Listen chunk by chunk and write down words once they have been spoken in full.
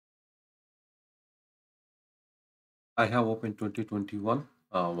I have opened 2021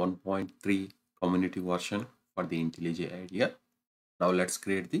 1.3 community version for the IntelliJ IDEA. Now let's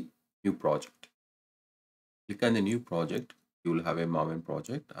create the new project. Click on the new project. You will have a Maven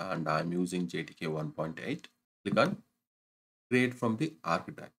project and I'm using JTK 1.8. Click on create from the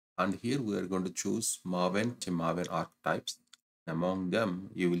archetype. And here we are going to choose Maven archetypes. Among them,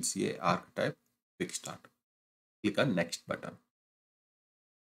 you will see a archetype quick start. Click on next button.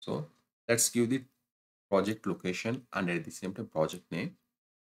 So let's give the project location and at the same time project name,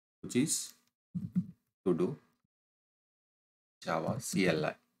 which is to do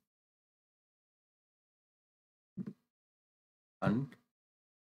java-cli, and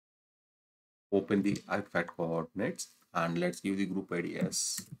open the artifact coordinates and let's give the group id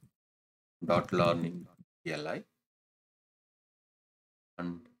as dot learning.pli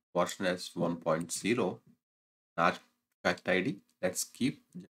and version as 1.0. Artifact id, let's keep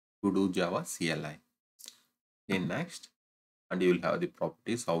to do java-cli. Then next, and you will have the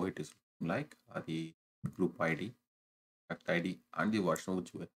properties how it is looking like, the group id, artifact id and the version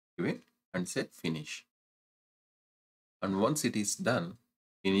which we have given, and say finish. And once it is done,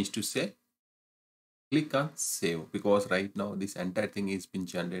 you need to say click on save, because right now this entire thing is been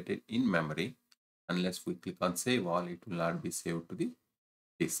generated in memory. Unless we click on save all, it will not be saved to the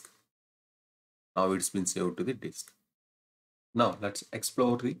disk. Now it's been saved to the disk. Now let's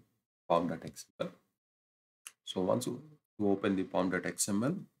explore the pom.xml. So once you open the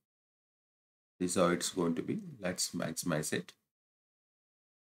pom.xml, this is how it's going to be. Let's maximize it.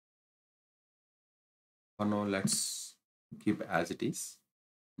 For now, let's keep as it is.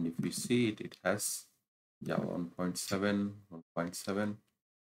 And if you see it, it has Java 1.7, 1.7,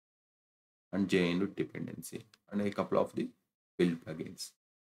 and JUnit dependency, and a couple of the build plugins.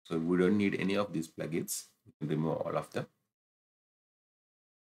 So we don't need any of these plugins. We can remove all of them.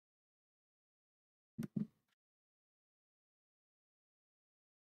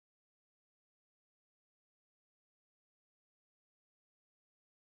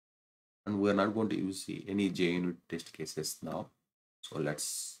 And we're not going to use any JUnit test cases now. So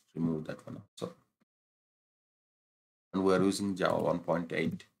let's remove that one also. And we're using Java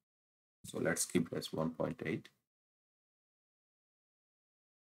 1.8. So let's keep it as 1.8.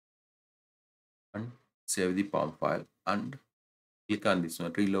 And save the POM file and click on this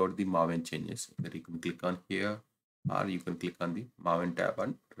one, reload the Maven changes. That you can click on here, or you can click on the Maven tab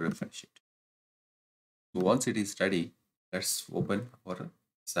and refresh it. So once it is ready, let's open our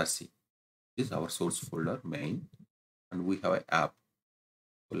src. This is our source folder main, and we have an app.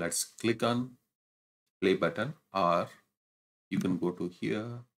 So let's click on play button, or you can go to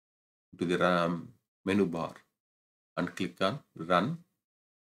here to the menu bar and click on run.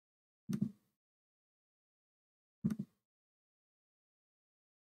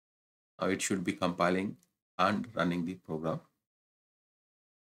 Now it should be compiling and running the program.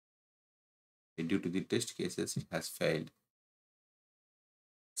 Due to the test cases, it has failed.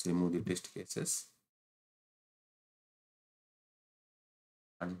 Let's remove the test cases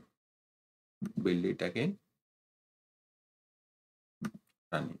and build it again,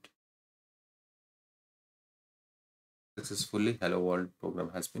 run it. Successfully, hello world program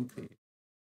has been created.